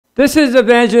This is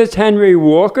Evangelist Henry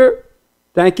Walker.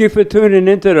 Thank you for tuning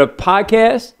into the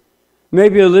podcast.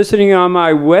 Maybe you're listening on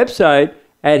my website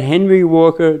at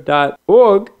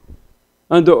henrywalker.org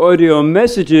under audio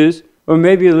messages, or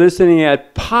maybe you're listening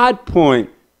at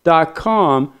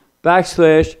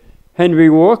podpoint.com/Henry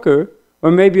Walker, or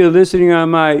maybe you're listening on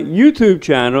my YouTube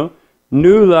channel,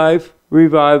 New Life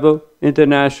Revival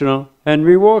International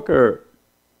Henry Walker.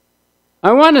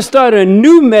 I want to start a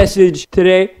new message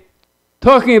today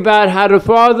talking about how the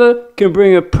Father can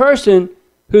bring a person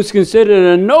who's considered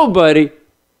a nobody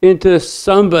into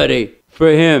somebody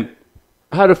for Him.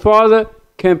 How the Father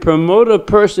can promote a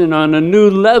person on a new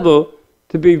level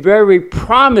to be very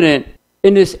prominent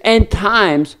in this end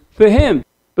times for Him.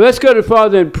 But let's go to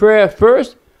Father in prayer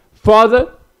first. Father,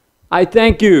 I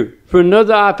thank you for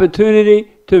another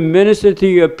opportunity to minister to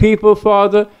your people,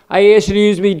 Father. I ask you to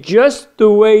use me just the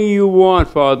way you want,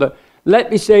 Father.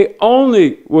 Let me say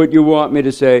only what you want me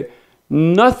to say,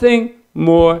 nothing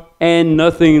more and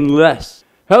nothing less.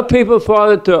 Help people,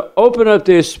 Father, to open up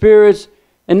their spirits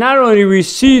and not only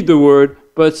receive the word,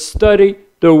 but study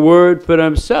the word for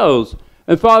themselves.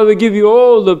 And Father, we give you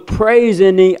all the praise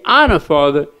and the honor,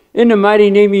 Father, in the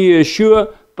mighty name of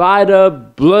Yahshua, by the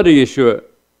blood of Yahshua.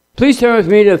 Please turn with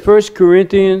me to 1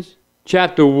 Corinthians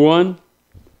chapter 1.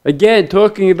 Again,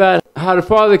 talking about how the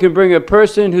Father can bring a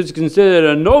person who's considered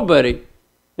a nobody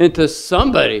into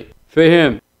somebody for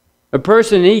Him. A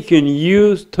person He can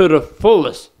use to the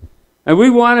fullest. And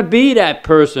we want to be that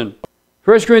person.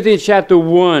 1 Corinthians chapter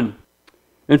 1.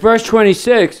 In verse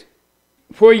 26,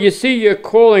 for you see your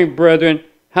calling, brethren,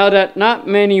 how that not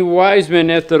many wise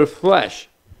men after the flesh,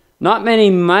 not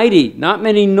many mighty, not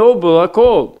many noble are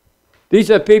called. These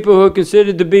are people who are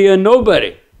considered to be a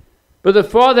nobody. But the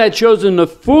Father had chosen the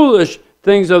foolish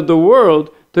things of the world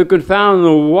to confound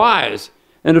the wise.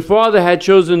 And the Father had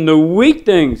chosen the weak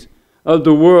things of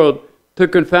the world to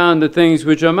confound the things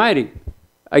which are mighty.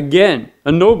 Again,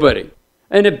 a nobody.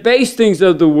 And the base things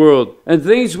of the world and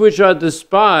things which are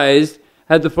despised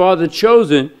had the Father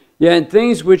chosen, yet and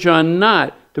things which are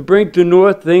not, to bring to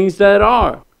naught things that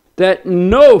are, that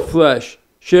no flesh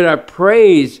should have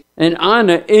praise and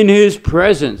honor in His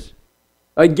presence.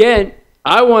 Again,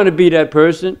 I want to be that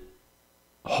person.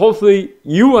 Hopefully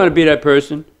you want to be that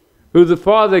person who the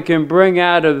Father can bring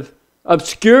out of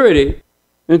obscurity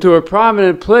into a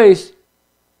prominent place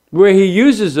where He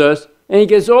uses us, and He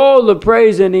gets all the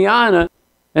praise and the honor.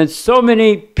 And so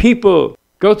many people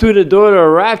go through the door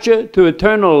of rapture to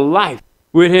eternal life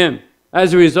with Him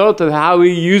as a result of how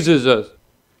He uses us.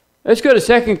 Let's go to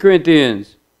 2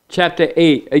 Corinthians chapter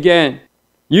 8. Again,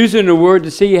 using the word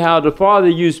to see how the Father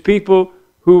used people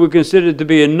who were considered to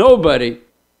be a nobody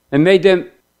and made them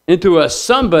into a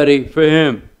somebody for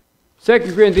Him.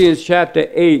 2 Corinthians chapter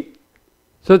 8.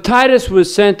 So Titus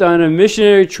was sent on a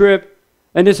missionary trip,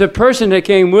 and there's a person that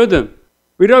came with him.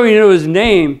 We don't even know his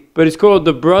name, but he's called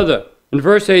the brother. In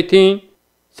verse 18,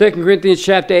 2 Corinthians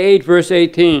chapter 8, verse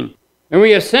 18. And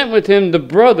we have sent with him the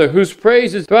brother whose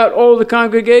praise is throughout all the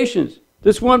congregations.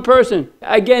 This one person.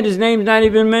 Again, his name's not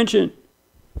even mentioned.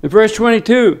 In verse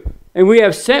 22, and we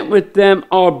have sent with them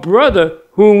our brother,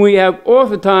 whom we have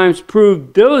oftentimes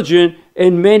proved diligent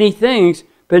in many things,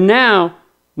 but now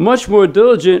much more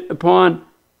diligent upon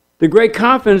the great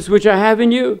confidence which I have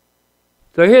in you.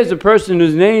 So here's a person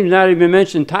whose name is not even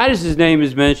mentioned. Titus's name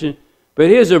is mentioned, but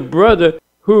here's a brother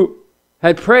who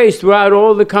had praised throughout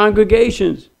all the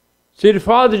congregations. See, the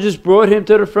Father just brought him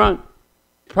to the front.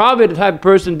 Probably the type of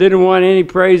person didn't want any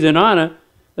praise and honor.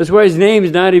 That's why his name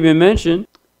is not even mentioned.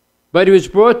 But he was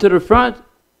brought to the front,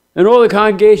 and all the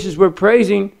congregations were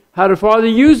praising how the Father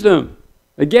used them.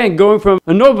 Again, going from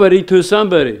a nobody to a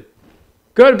somebody.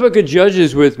 Go to the book of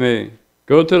Judges with me.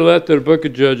 Go to the left of the book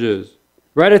of Judges.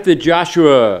 Right after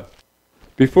Joshua,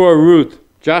 before Ruth,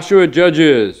 Joshua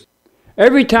Judges.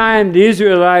 Every time the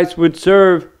Israelites would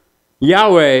serve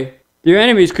Yahweh, their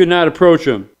enemies could not approach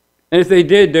them. And if they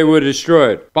did, they were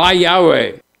destroyed by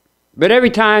Yahweh. But every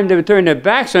time they would turn their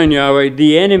backs on Yahweh,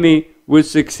 the enemy would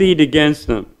succeed against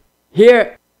them.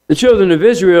 Here, the children of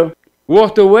Israel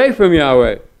walked away from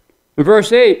Yahweh. In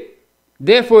verse 8,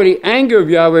 therefore the anger of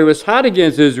Yahweh was hot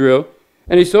against Israel,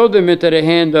 and He sold them into the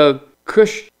hand of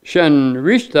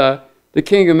Cush-Rishta, the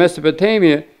king of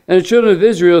Mesopotamia, and the children of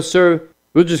Israel served,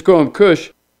 we'll just call him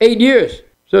Cush, 8 years.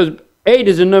 So 8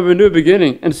 is a number of new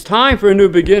beginning, and it's time for a new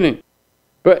beginning.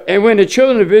 And when the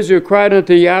children of Israel cried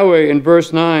unto Yahweh in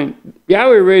verse 9,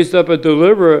 Yahweh raised up a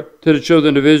deliverer to the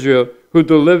children of Israel, who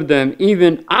delivered them,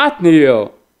 even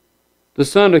Othniel, the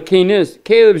son of Kenaz,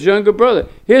 Caleb's younger brother.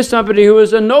 Here's somebody who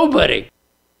was a nobody.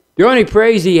 The only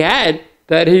praise he had,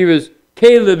 that he was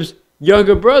Caleb's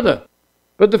younger brother.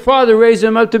 But the Father raised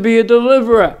him up to be a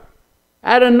deliverer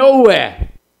out of nowhere.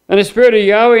 And the Spirit of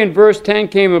Yahweh in verse 10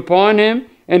 came upon him,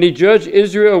 and he judged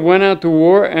Israel, went out to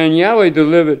war, and Yahweh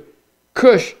delivered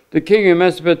Cush, the king of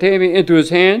Mesopotamia, into his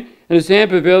hand, and his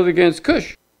hand prevailed against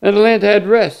Cush. And the land had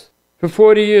rest for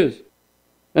 40 years.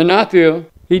 And Othniel,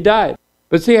 he died.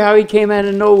 But see how he came out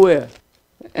of nowhere.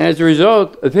 As a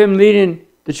result of him leading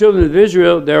the children of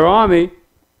Israel, their army,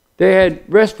 they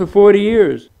had rest for 40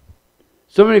 years.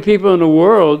 So many people in the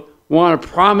world want a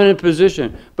prominent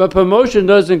position. But promotion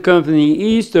doesn't come from the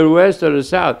east or the west or the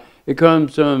south. It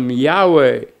comes from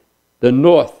Yahweh, the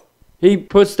north. He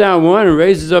puts down one and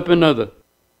raises up another.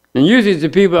 And usually the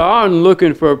people aren't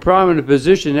looking for a prominent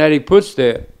position that he puts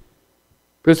there,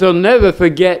 because they'll never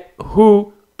forget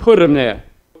who put him there.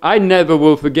 I never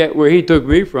will forget where he took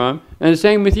me from, and the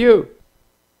same with you.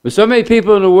 But so many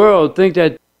people in the world think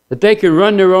that they can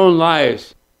run their own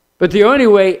lives. But the only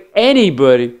way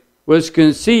anybody was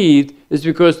conceived is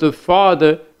because the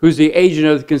Father, who's the agent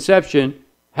of the conception,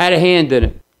 had a hand in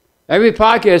it. Every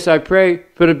podcast I pray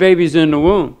for the babies in the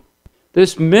womb.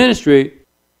 This ministry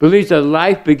believes that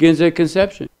life begins at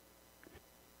conception.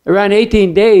 Around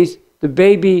 18 days, the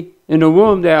baby in the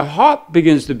womb, their heart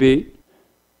begins to beat.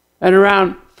 And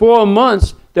around 4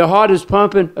 months, their heart is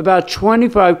pumping about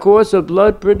 25 quarts of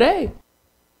blood per day.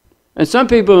 And some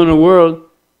people in the world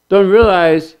don't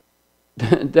realize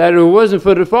that if it wasn't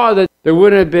for the Father, they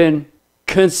wouldn't have been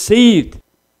conceived.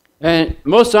 And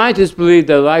most scientists believe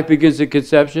that life begins at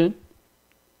conception.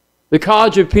 The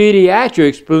College of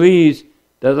Pediatrics believes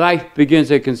that life begins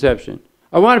at conception.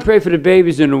 I want to pray for the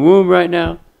babies in the womb right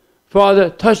now. Father,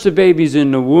 touch the babies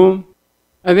in the womb.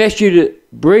 I ask you to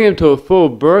bring them to a full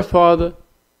birth, Father.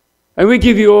 And we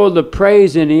give you all the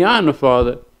praise and the honor,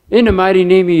 Father, in the mighty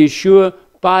name of Yeshua,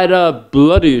 by the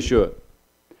blood of Yeshua.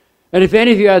 And if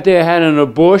any of you out there had an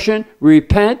abortion,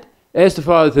 repent, ask the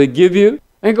Father to forgive you,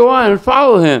 and go on and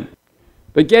follow him.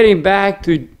 But getting back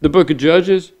to the book of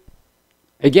Judges,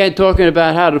 again talking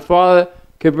about how the Father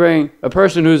can bring a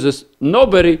person who's a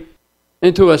nobody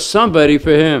into a somebody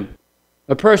for him.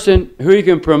 A person who he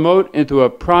can promote into a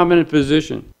prominent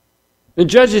position. In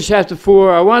Judges chapter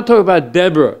 4, I want to talk about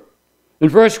Deborah. In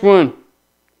verse 1,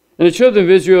 and the children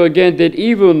of Israel again did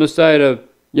evil in the sight of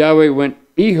Yahweh when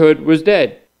Ehud was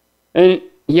dead. And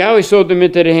Yahweh sold them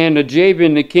into the hand of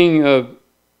Jabin, the king of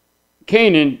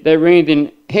Canaan, that reigned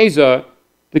in Hazor,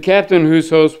 the captain whose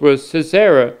host was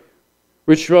Sisera,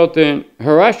 which dwelt in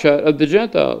Harashah of the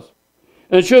Gentiles.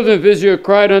 And the children of Israel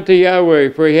cried unto Yahweh,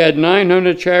 for he had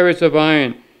 900 chariots of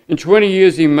iron. In 20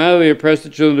 years he mightily oppressed the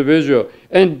children of Israel.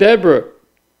 And Deborah,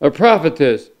 a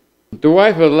prophetess, the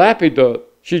wife of Lapidot,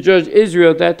 she judged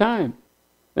Israel at that time.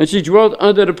 And she dwelt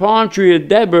under the palm tree of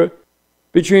Deborah,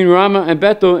 between Ramah and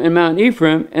Bethel in Mount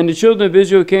Ephraim, and the children of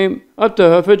Israel came up to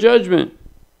her for judgment.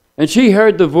 And she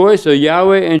heard the voice of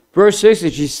Yahweh, and verse 6,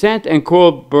 and she sent and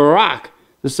called Barak,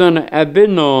 the son of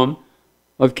Abinoam,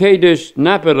 of Kadesh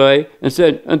Naphtali, and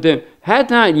said unto him, had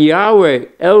not Yahweh,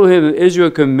 Elohim of Israel,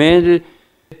 commanded,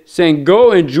 saying,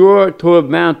 go and draw toward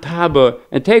Mount Tabor,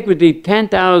 and take with thee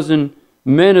 10,000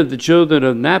 men of the children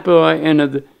of Naphtali and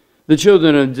of the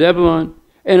children of Zebulun,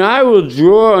 and I will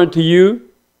draw unto you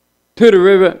to the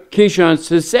river Kishon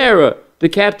Sisera, the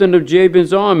captain of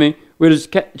Jabin's army, with his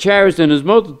chariots and his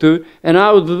multitude, and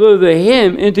I will deliver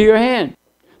him into your hand.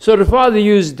 So the Father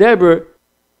used Deborah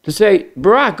to say,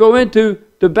 Barak, go into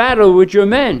the battle with your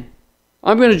men.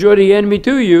 I'm going to draw the enemy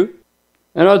to you,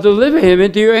 and I'll deliver him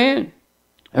into your hand.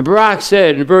 And Barak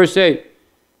said in verse 8,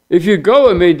 if you go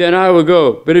with me, then I will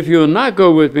go. But if you will not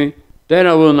go with me, then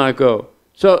I will not go.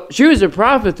 So she was a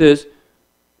prophetess,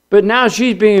 but now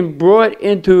she's being brought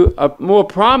into a more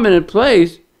prominent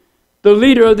place, the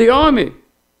leader of the army.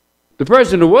 The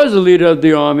person who was the leader of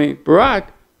the army,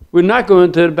 Barak, would not go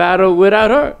into the battle without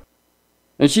her.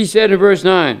 And she said in verse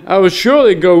 9, I will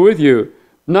surely go with you,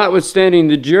 notwithstanding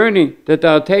the journey that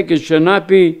thou takest shall not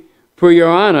be for your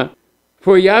honor.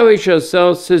 For Yahweh shall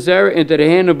sell Sisera into the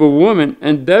hand of a woman.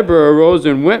 And Deborah arose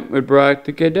and went with Barak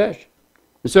to Kadesh.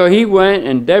 And so he went,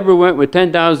 and Deborah went with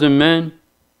 10,000 men.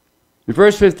 In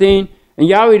verse 15, and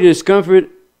Yahweh discomfited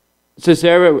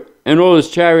Sisera and all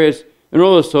his chariots and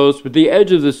all his hosts with the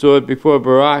edge of the sword before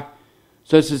Barak.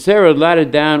 So Sisera lighted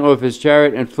down off his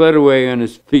chariot and fled away on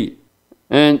his feet.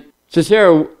 And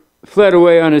Sisera fled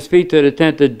away on his feet to the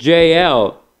tent of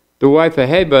Jael, the wife of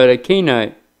Heber the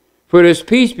Kenite. For there's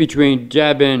peace between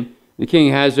Jabin, the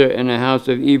king Hazor, and the house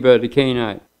of Eber the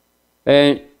Kenite.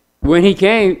 And when he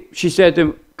came, she said to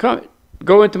him, come,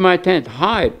 go into my tent,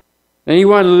 hide. And he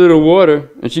wanted a little water,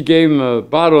 and she gave him a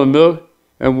bottle of milk.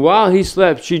 And while he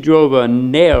slept, she drove a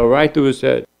nail right through his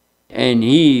head. And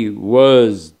he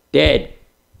was dead.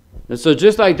 And so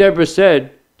just like Deborah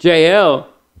said, Jael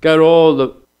got all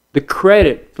the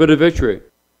credit for the victory.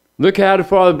 Look how the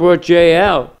Father brought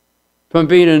Jael from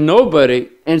being a nobody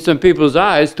in some people's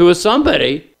eyes to a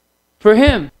somebody for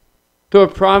him, to a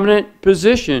prominent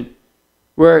position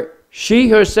where she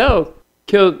herself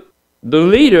killed the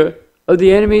leader of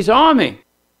the enemy's army,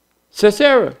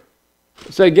 Sisera.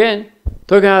 So again,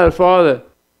 talking how the Father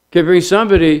can bring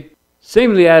somebody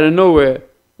seemingly out of nowhere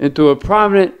into a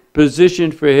prominent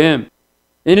position for him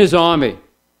in his army.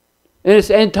 In its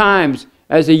end times,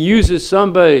 as he uses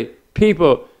somebody,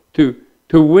 people, to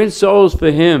win souls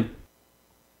for him.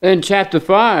 In chapter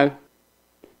 5,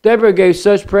 Deborah gave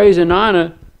such praise and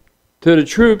honor to the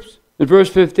troops, in verse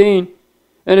 15,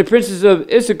 and the princes of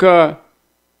Issachar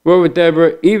were with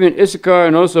Deborah, even Issachar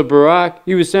and also Barak.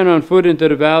 He was sent on foot into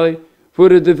the valley. For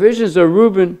the divisions of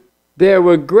Reuben there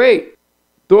were great,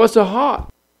 thoughts of heart.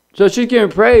 So she's giving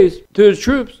praise to the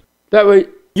troops that were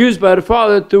used by the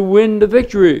Father to win the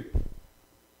victory.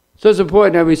 So it's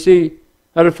important that we see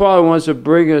how the Father wants to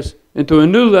bring us into a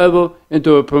new level,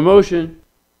 into a promotion,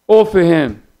 all for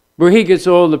him, where he gets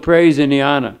all the praise and the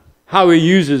honor, how he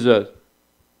uses us.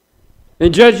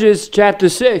 In Judges chapter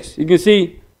 6, you can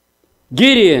see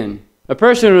Gideon, a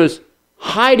person who was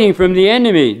hiding from the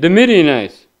enemy, the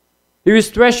Midianites. He was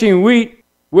threshing wheat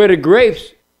where the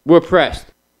grapes were pressed.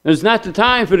 It's not the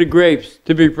time for the grapes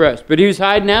to be pressed, but he was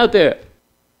hiding out there.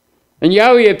 And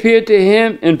Yahweh appeared to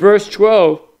him in verse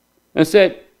 12 and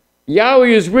said, Yahweh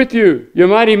is with you, you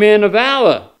mighty man of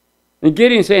valor. And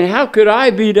Gideon saying, how could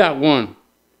I be that one?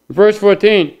 Verse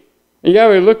 14, and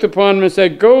Yahweh looked upon him and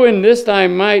said, go in this thy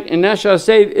might, and thou shalt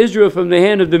save Israel from the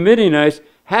hand of the Midianites.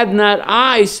 Have not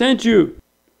I sent you?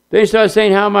 Then he started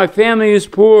saying how my family is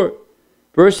poor.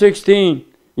 Verse 16,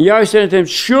 and Yahweh said unto him,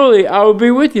 surely I will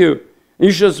be with you, and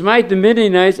you shall smite the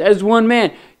Midianites as one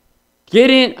man.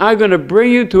 Gideon, I'm going to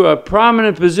bring you to a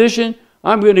prominent position.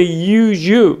 I'm going to use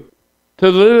you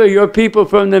to deliver your people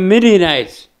from the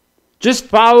Midianites. Just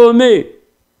follow me.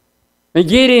 And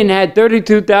Gideon had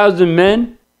 32,000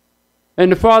 men.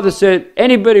 And the Father said,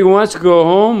 anybody who wants to go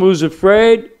home, who's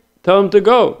afraid, tell him to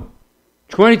go.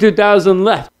 22,000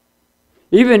 left.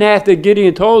 Even after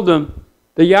Gideon told them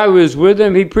that Yahweh was with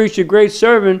him, he preached a great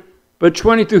sermon, but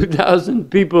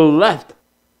 22,000 people left.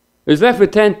 He was left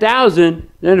with 10,000.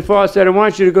 Then the Father said, I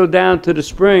want you to go down to the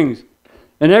springs.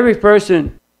 And every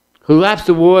person who laps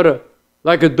the water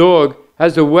like a dog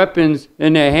has the weapons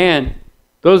in their hand.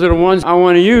 Those are the ones I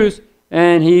want to use.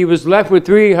 And he was left with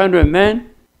 300 men.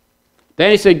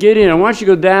 Then he said, Gideon, I want you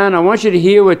to go down. I want you to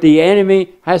hear what the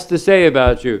enemy has to say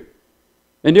about you.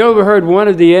 And they overheard one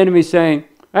of the enemies saying,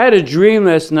 I had a dream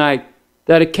last night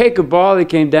that a cake of barley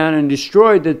came down and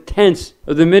destroyed the tents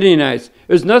of the Midianites.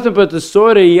 It was nothing but the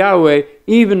sword of Yahweh,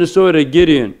 even the sword of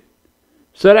Gideon.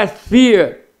 So that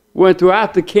fear went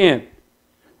throughout the camp.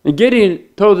 And Gideon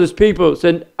told his people,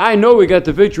 said, I know we got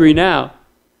the victory now.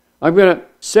 I'm going to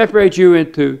separate you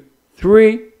into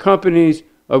 3 companies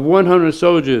of 100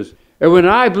 soldiers. And when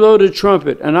I blow the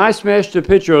trumpet and I smash the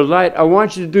pitcher of light, I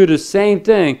want you to do the same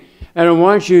thing. And I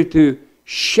want you to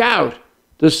shout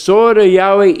the sword of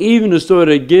Yahweh, even the sword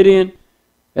of Gideon.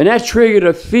 And that triggered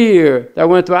a fear that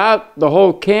went throughout the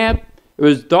whole camp. It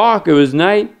was dark, it was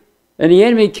night, and the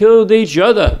enemy killed each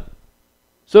other.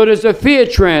 So there's a fear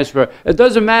transfer. It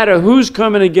doesn't matter who's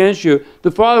coming against you.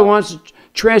 The Father wants to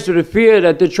transfer the fear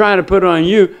that they're trying to put on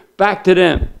you back to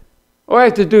them. All you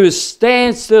have to do is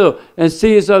stand still and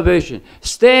see your salvation.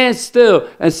 Stand still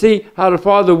and see how the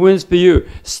Father wins for you.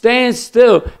 Stand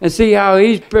still and see how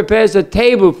He prepares a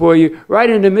table for you right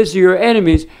in the midst of your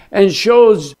enemies and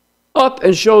shows up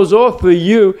and shows off for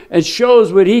you and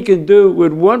shows what He can do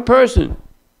with one person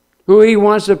who He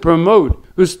wants to promote,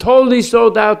 who's totally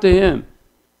sold out to Him.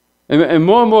 And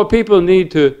more people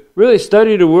need to really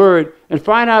study the Word and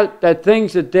find out that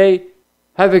things that they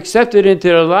have accepted into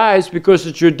their lives because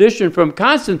of tradition from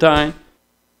Constantine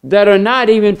that are not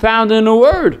even found in the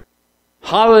Word.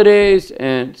 Holidays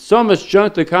and so much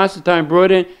junk that Constantine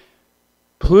brought in.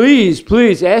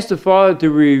 Please ask the Father to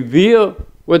reveal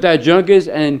what that junk is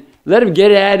and let Him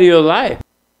get it out of your life.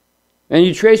 And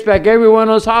you trace back every one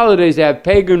of those holidays that have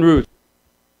pagan roots.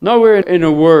 Nowhere in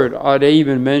the Word are they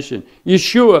even mentioned.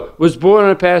 Yahshua was born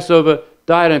on Passover,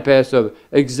 died on Passover.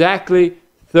 Exactly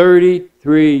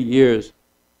 33 years.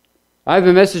 I have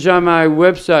a message on my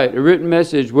website, a written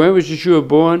message. When was Yahshua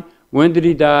born? When did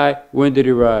He die? When did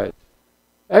He rise?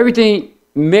 Everything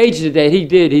major that He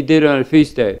did on a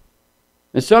feast day.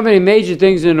 And so many major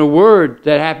things in the Word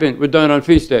that happened were done on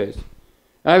feast days.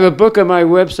 I have a book on my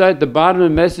website, the bottom of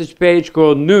the message page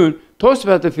called Noon. Talks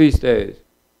about the feast days.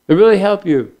 It really helps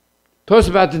you. Talks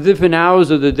about the different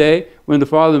hours of the day when the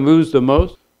Father moves the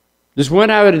most. This 1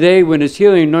 hour a day when His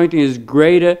healing anointing is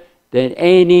greater than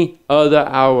any other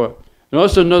hour. And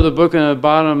also another book on the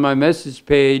bottom of my message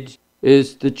page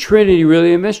is The Trinity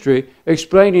Really a Mystery,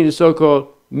 explaining the so-called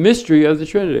mystery of the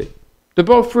Trinity. They're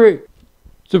both free.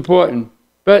 It's important.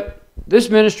 But this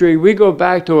ministry, we go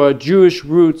back to our Jewish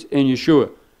roots in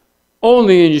Yahshua.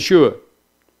 Only in Yahshua.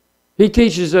 He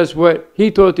teaches us what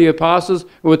He taught the apostles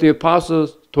and what the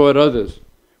apostles taught others.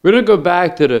 We don't go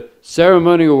back to the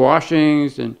ceremonial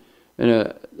washings and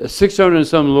 600 and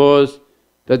some laws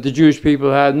that the Jewish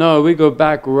people had. No, we go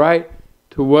back right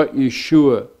to what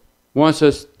Yahshua wants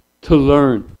us to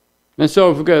learn. And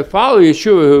so if we're going to follow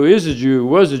Yahshua, who is a Jew,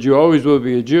 was a Jew, always will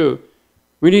be a Jew,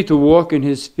 we need to walk in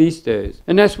His feast days.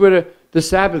 And that's where the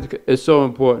Sabbath is so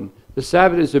important. The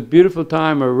Sabbath is a beautiful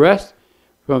time of rest.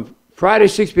 From Friday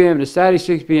 6 p.m. to Saturday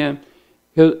 6 p.m.,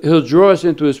 He'll draw us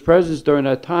into His presence during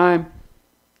that time,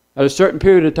 at a certain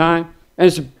period of time. And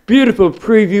it's a beautiful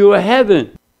preview of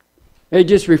heaven. It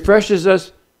just refreshes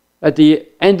us at the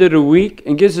end of the week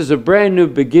and gives us a brand new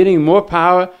beginning, more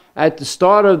power at the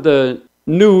start of the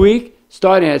new week,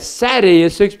 starting at Saturday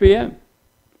at 6 p.m.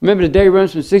 Remember, the day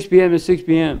runs from 6 p.m. to 6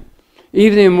 p.m.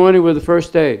 Evening and morning were the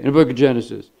first day in the book of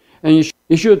Genesis. And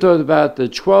Yahshua talked about the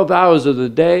 12 hours of the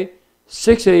day,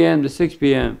 6 a.m. to 6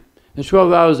 p.m. and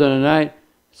 12 hours of the night,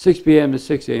 6 p.m. to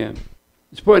 6 a.m.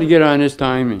 It's important to get on this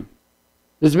timing.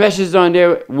 There's messages on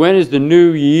there, when is the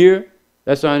new year?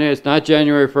 That's on there. It's not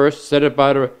January 1st, set up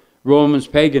by the Romans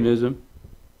paganism.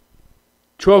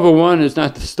 12:01 is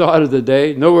not the start of the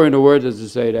day. Nowhere in the Word does it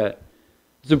say that.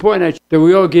 It's important that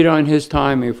we all get on His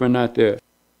timing if we're not there.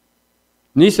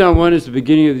 Nisan 1 is the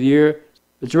beginning of the year.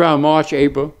 It's around March,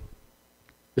 April.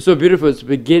 It's so beautiful. It's the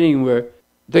beginning where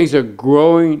things are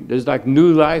growing. There's like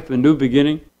new life, a new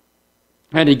beginning.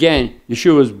 And again,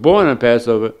 Yahshua was born on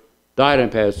Passover, died on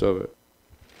Passover.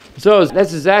 So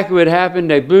that's exactly what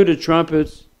happened. They blew the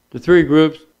trumpets, the three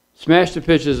groups, smashed the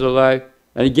pitchers of life,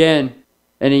 and again,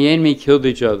 and the enemy killed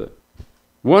each other.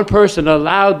 One person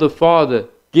allowed the Father,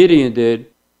 Gideon did,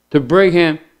 to bring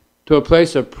him to a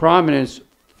place of prominence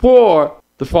for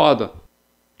the Father.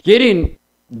 Gideon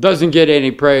doesn't get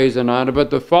any praise and honor, but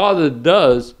the Father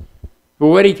does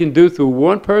for what He can do through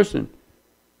one person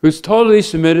who's totally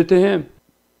submitted to Him.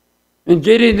 And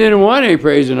Gideon didn't want any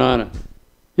praise and honor.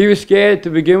 He was scared to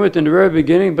begin with in the very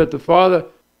beginning, but the Father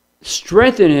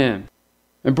strengthened him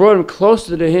and brought him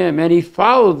closer to Him, and he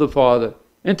followed the Father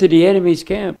into the enemy's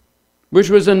camp, which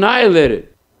was annihilated.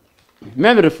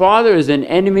 Remember, the Father is an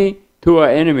enemy to our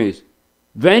enemies.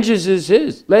 Vengeance is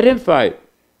His. Let Him fight.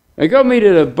 Now go me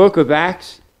to the book of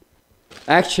Acts,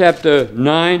 Acts chapter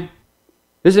 9.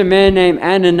 There's a man named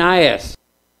Ananias.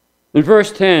 In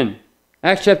verse 10,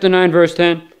 Acts chapter 9, verse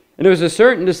 10, and there was a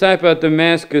certain disciple at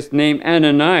Damascus named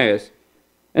Ananias,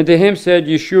 and to him said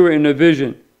Yahshua in a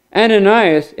vision,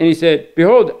 Ananias, and he said,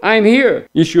 Behold, I am here,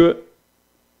 Yahshua.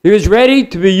 He was ready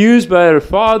to be used by the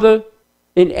Father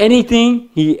in anything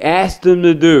He asked him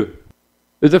to do.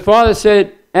 If the Father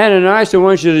said, Ananias, I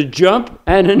want you to jump,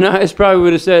 Ananias probably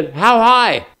would have said, how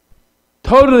high?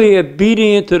 Totally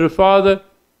obedient to the Father,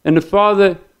 and the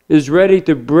Father is ready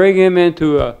to bring him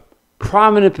into a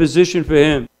prominent position for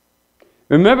Him.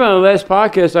 Remember on the last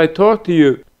podcast I talked to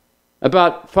you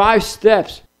about 5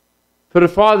 steps for the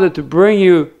Father to bring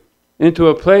you into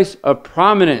a place of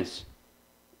prominence.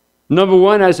 Number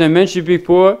 1, as I mentioned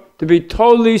before, to be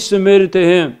totally submitted to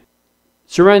Him,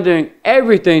 surrendering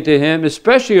everything to Him,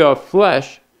 especially our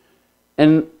flesh,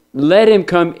 and let Him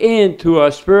come into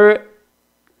our spirit.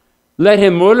 Let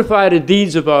Him mortify the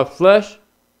deeds of our flesh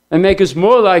and make us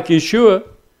more like Yahshua,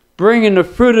 bringing the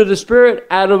fruit of the Spirit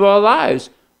out of our lives.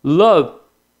 Love,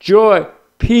 joy,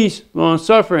 peace,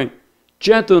 longsuffering,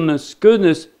 gentleness,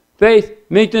 goodness, faith,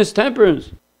 meekness,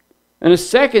 temperance. And the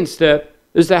second step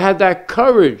is to have that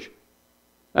courage,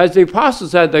 as the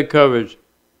apostles had that courage.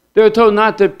 They were told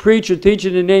not to preach or teach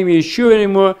in the name of Yahshua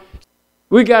anymore.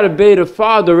 We got to obey the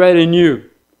Father right in you.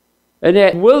 And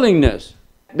that willingness,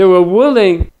 they were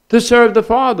willing to serve the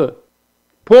Father.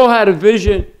 Paul had a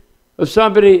vision of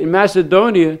somebody in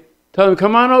Macedonia telling him,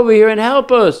 come on over here and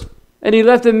help us. And he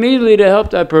left immediately to help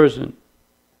that person.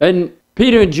 And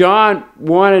Peter and John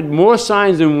wanted more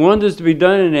signs and wonders to be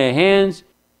done in their hands.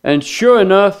 And sure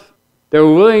enough, they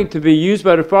were willing to be used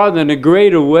by the Father in a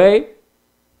greater way.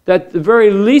 That the very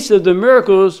least of the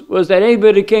miracles was that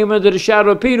anybody who came under the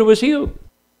shadow of Peter was healed.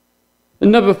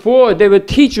 And number 4, they were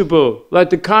teachable, like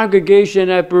the congregation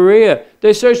at Berea.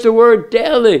 They searched the Word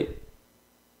daily.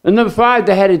 And number 5,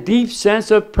 they had a deep sense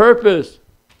of purpose.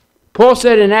 Paul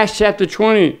said in Acts chapter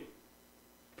 20,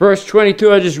 verse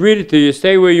 22, I'll just read it to you.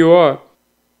 Stay where you are.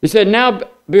 He said, Now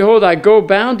behold, I go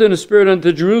bound in the Spirit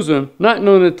unto Jerusalem, not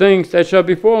knowing the things that shall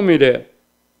befall me there.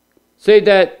 Say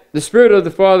that the Spirit of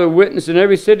the Father witness in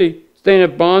every city, staying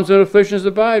that bonds and afflictions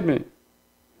abide me.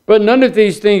 But none of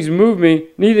these things move me,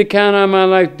 neither count I my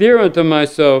life dear unto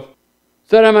myself,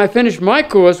 so that I might finish my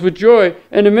course with joy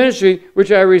and the ministry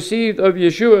which I received of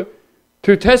Yahshua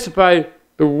to testify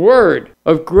the word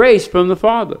of grace from the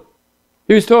Father.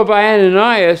 He was told by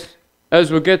Ananias,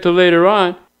 as we'll get to later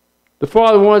on, the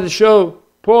Father wanted to show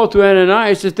Paul to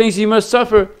Ananias the things he must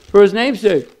suffer for his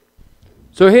namesake.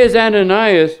 So here's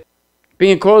Ananias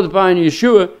being called upon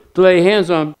Yahshua to lay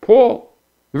hands on Paul.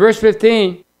 Verse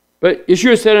 15, but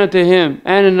Yahshua said unto him,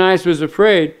 Ananias was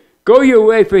afraid, go your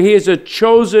way, for he is a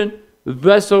chosen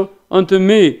vessel unto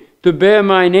me, to bear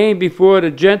my name before the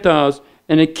Gentiles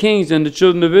and the kings and the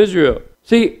children of Israel.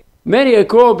 See, many are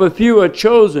called, but few are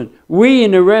chosen. We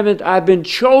in the remnant have been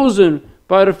chosen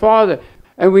by the Father,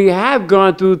 and we have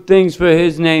gone through things for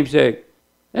his name's sake.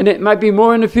 And it might be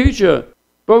more in the future,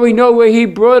 but we know where he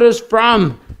brought us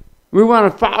from. We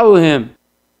want to follow him.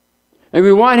 And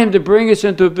we want him to bring us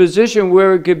into a position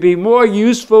where it could be more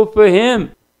useful for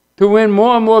him, to win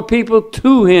more and more people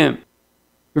to him.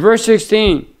 Verse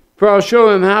 16, for I'll show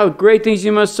him how great things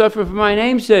he must suffer for my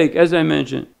name's sake, as I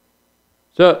mentioned.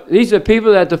 So these are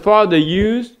people that the Father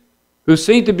used, who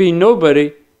seemed to be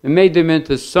nobody, and made them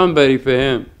into somebody for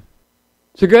him.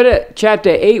 So go to chapter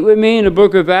 8 with me in the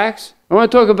book of Acts. I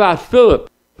want to talk about Philip.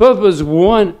 Philip was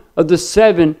one of the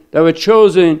 7 that were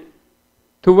chosen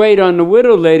to wait on the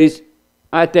widow ladies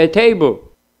at their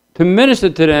table, to minister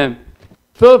to them.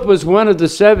 Philip was one of the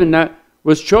 7 that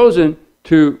was chosen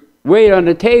to wait on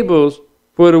the tables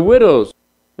for the widows.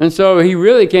 And so he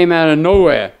really came out of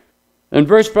nowhere. In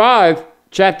verse 5,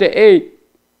 chapter 8,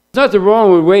 there's nothing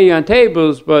wrong with waiting on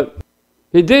tables, but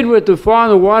he did what the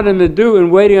Father wanted him to do in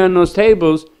waiting on those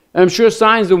tables. And I'm sure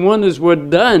signs and wonders were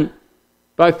done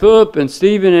by Philip and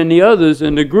Stephen and the others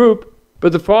in the group.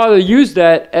 But the Father used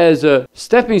that as a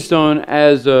stepping stone,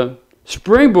 as a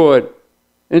springboard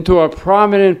into a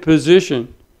prominent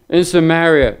position in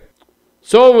Samaria.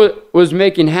 Saul was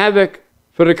making havoc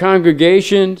for the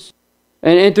congregations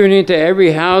and entering into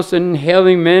every house and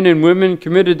hailing men and women,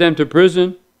 committed them to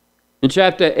prison. In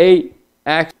chapter 8,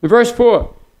 Acts, verse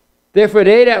 4, therefore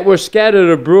they that were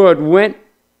scattered abroad went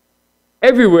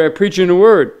everywhere preaching the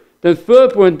word. Then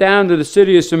Philip went down to the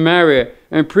city of Samaria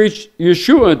and preached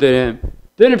Yahshua unto them.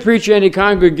 Didn't preach any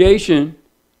congregation,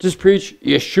 just preach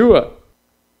Yahshua.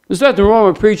 There's nothing wrong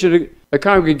with preaching a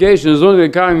congregation as long as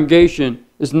the congregation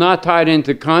is not tied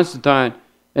into Constantine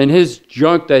and his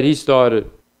junk that he started.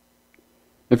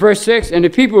 In verse 6, and the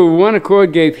people with one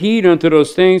accord gave heed unto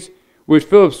those things which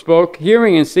Philip spoke,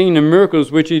 hearing and seeing the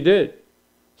miracles which he did.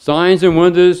 Signs and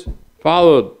wonders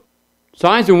followed.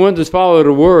 Signs and wonders follow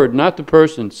the word, not the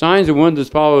person. Signs and wonders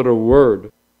follow the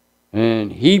word.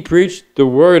 And he preached the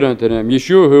word unto them,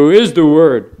 Yahshua, who is the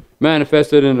word,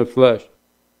 manifested in the flesh.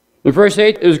 In verse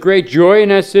 8, there was great joy in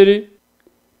that city.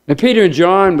 And Peter and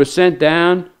John were sent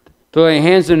down to lay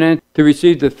hands on them to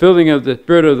receive the filling of the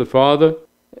Spirit of the Father.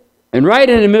 And right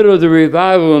in the middle of the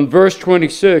revival, in verse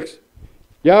 26,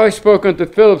 Yahweh spoke unto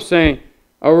Philip, saying,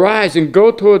 arise and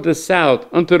go toward the south,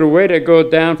 unto the way that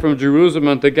goeth down from Jerusalem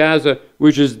unto Gaza,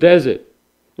 which is desert.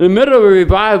 In the middle of a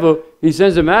revival, he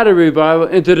sends him out of revival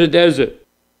into the desert.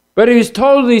 But he's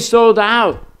totally sold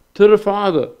out to the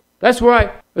Father. That's one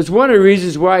of the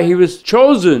reasons why he was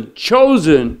chosen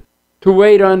to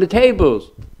wait on the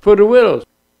tables for the widows,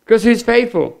 because he's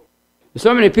faithful.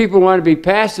 So many people want to be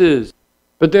pastors,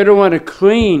 but they don't want to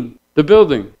clean the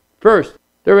building first.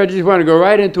 They just want to go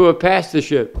right into a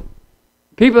pastorship.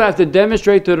 People have to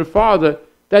demonstrate to the Father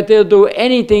that they'll do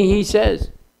anything he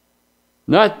says.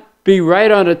 Not be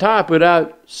right on the top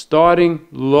without starting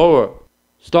lower.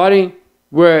 Starting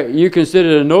where you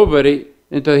consider a nobody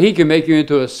until he can make you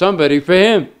into a somebody for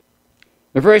him.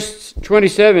 In verse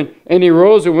 27, and he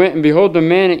rose and went, and behold, a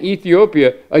man in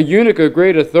Ethiopia, a eunuch of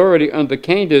great authority under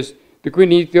Candace, the queen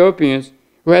of the Ethiopians,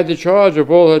 who had the charge of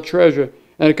all her treasure,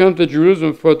 and had come to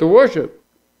Jerusalem for to worship.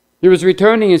 He was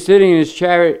returning and sitting in his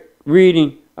chariot,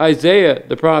 reading Isaiah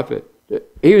the prophet.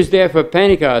 He was there for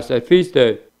Pentecost, that feast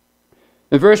day.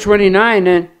 In verse 29,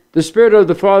 then, the Spirit of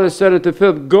the Father said unto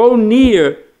Philip, go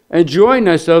near and join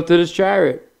thyself to this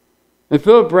chariot. And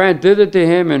Philip ran thither to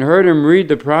him and heard him read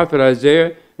the prophet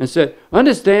Isaiah and said,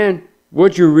 understand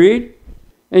what you read?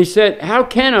 And he said, how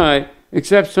can I,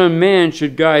 except some man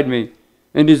should guide me?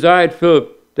 And desired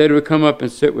Philip that he would come up and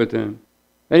sit with him.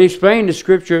 And he explained the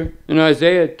scripture in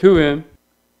Isaiah to him.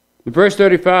 In verse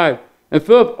 35, and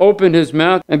Philip opened his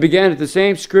mouth and began at the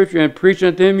same scripture and preached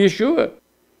unto him Yahshua.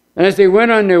 And as they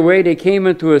went on their way, they came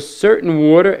into a certain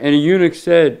water, and the eunuch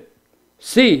said,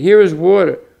 "See, here is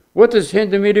water. What does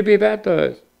hinder me to be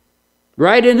baptized?"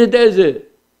 Right in the desert.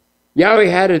 Yahweh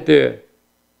had it there.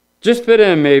 Just for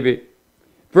them, maybe.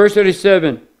 Verse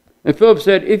 37, and Philip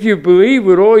said, "If you believe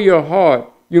with all your heart,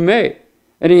 you may."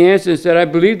 And he answered and said, "I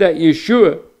believe that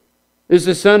Yahshua is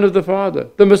the Son of the Father,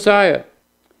 the Messiah."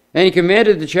 And he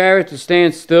commanded the chariot to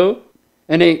stand still,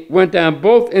 and they went down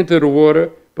both into the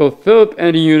water, both Philip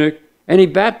and the eunuch, and he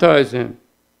baptized him.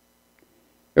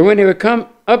 And when they were come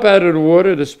up out of the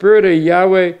water, the Spirit of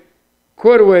Yahweh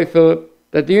caught away Philip,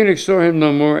 that the eunuch saw him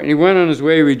no more, and he went on his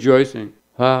way rejoicing.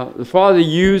 The Father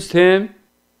used him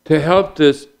to help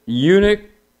this eunuch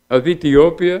of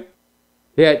Ethiopia.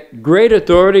 He had great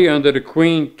authority under the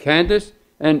Queen Candace,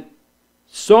 and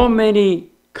so many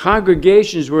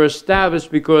congregations were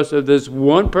established because of this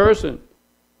one person.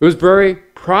 He was very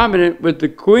prominent with the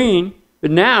Queen,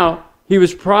 but now he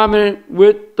was prominent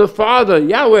with the Father,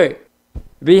 Yahweh.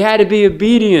 But he had to be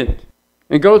obedient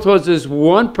and go towards this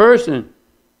one person.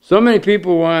 So many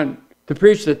people want to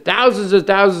preach to thousands and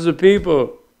thousands of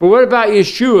people. But what about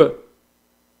Yahshua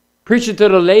preaching to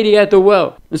the lady at the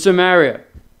well in Samaria,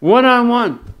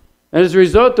 one-on-one? And as a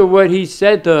result of what he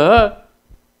said to her,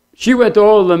 she went to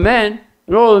all the men,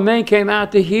 and all the men came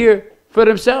out to hear for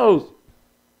themselves.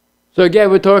 So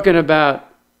again, we're talking about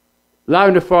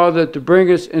allowing the Father to bring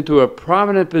us into a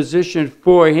prominent position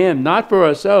for him, not for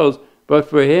ourselves, but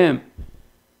for him,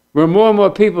 where more and more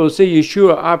people see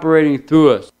Yahshua operating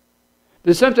through us.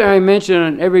 There's something I mention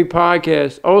on every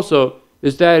podcast also,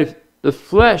 is that if the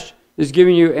flesh is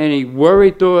giving you any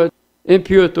worried thoughts,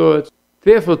 impure thoughts,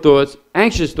 fearful thoughts,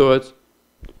 anxious thoughts,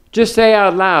 just say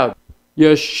out loud,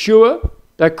 "Yahshua,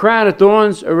 that crown of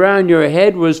thorns around your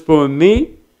head was for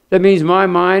me. That means my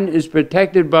mind is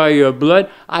protected by your blood.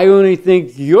 I only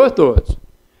think your thoughts."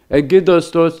 And give those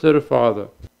thoughts to the Father.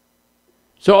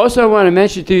 So also I want to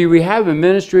mention to you, we have a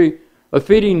ministry of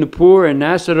feeding the poor in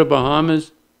Nassau, the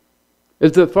Bahamas.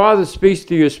 If the Father speaks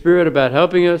to your spirit about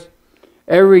helping us,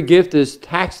 every gift is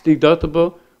tax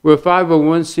deductible. We're a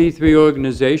 501c3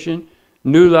 organization,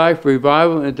 New Life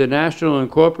Revival International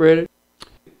Incorporated.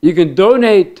 You can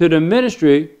donate to the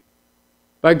ministry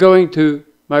by going to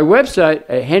my website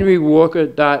at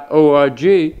henrywalker.org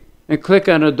and click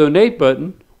on the donate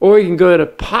button, or you can go to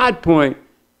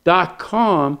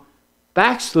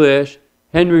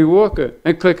podpoint.com/Henry Walker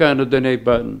and click on the donate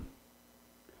button.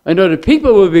 I know the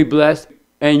people will be blessed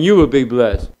and you will be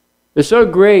blessed. It's so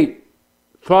great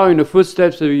following the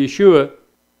footsteps of Yahshua,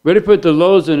 where he put the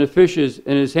loaves and the fishes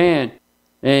in his hand,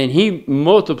 and he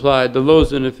multiplied the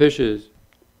loaves and the fishes.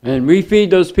 And we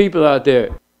feed those people out there.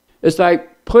 It's like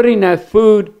putting that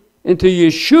food into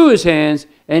Yeshua's hands,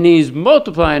 and he's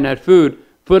multiplying that food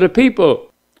for the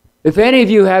people. If any of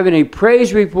you have any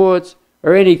praise reports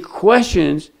or any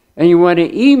questions, and you want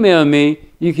to email me,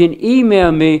 you can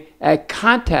email me at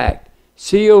contact,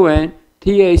 CONTACT,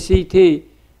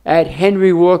 at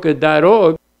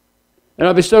henrywalker.org, and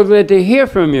I'll be so glad to hear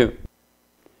from you.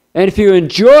 And if you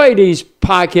enjoy these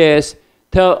podcasts,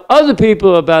 tell other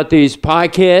people about these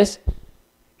podcasts,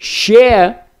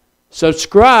 share,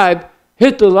 subscribe,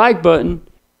 hit the like button,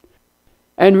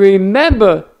 and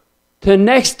remember to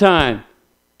next time,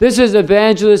 this is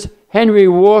Evangelist Henry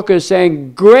Walker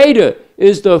saying, greater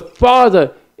is the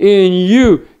Father in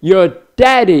you, your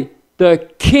daddy, the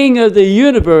King of the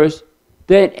universe,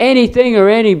 than anything or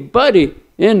anybody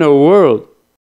in the world.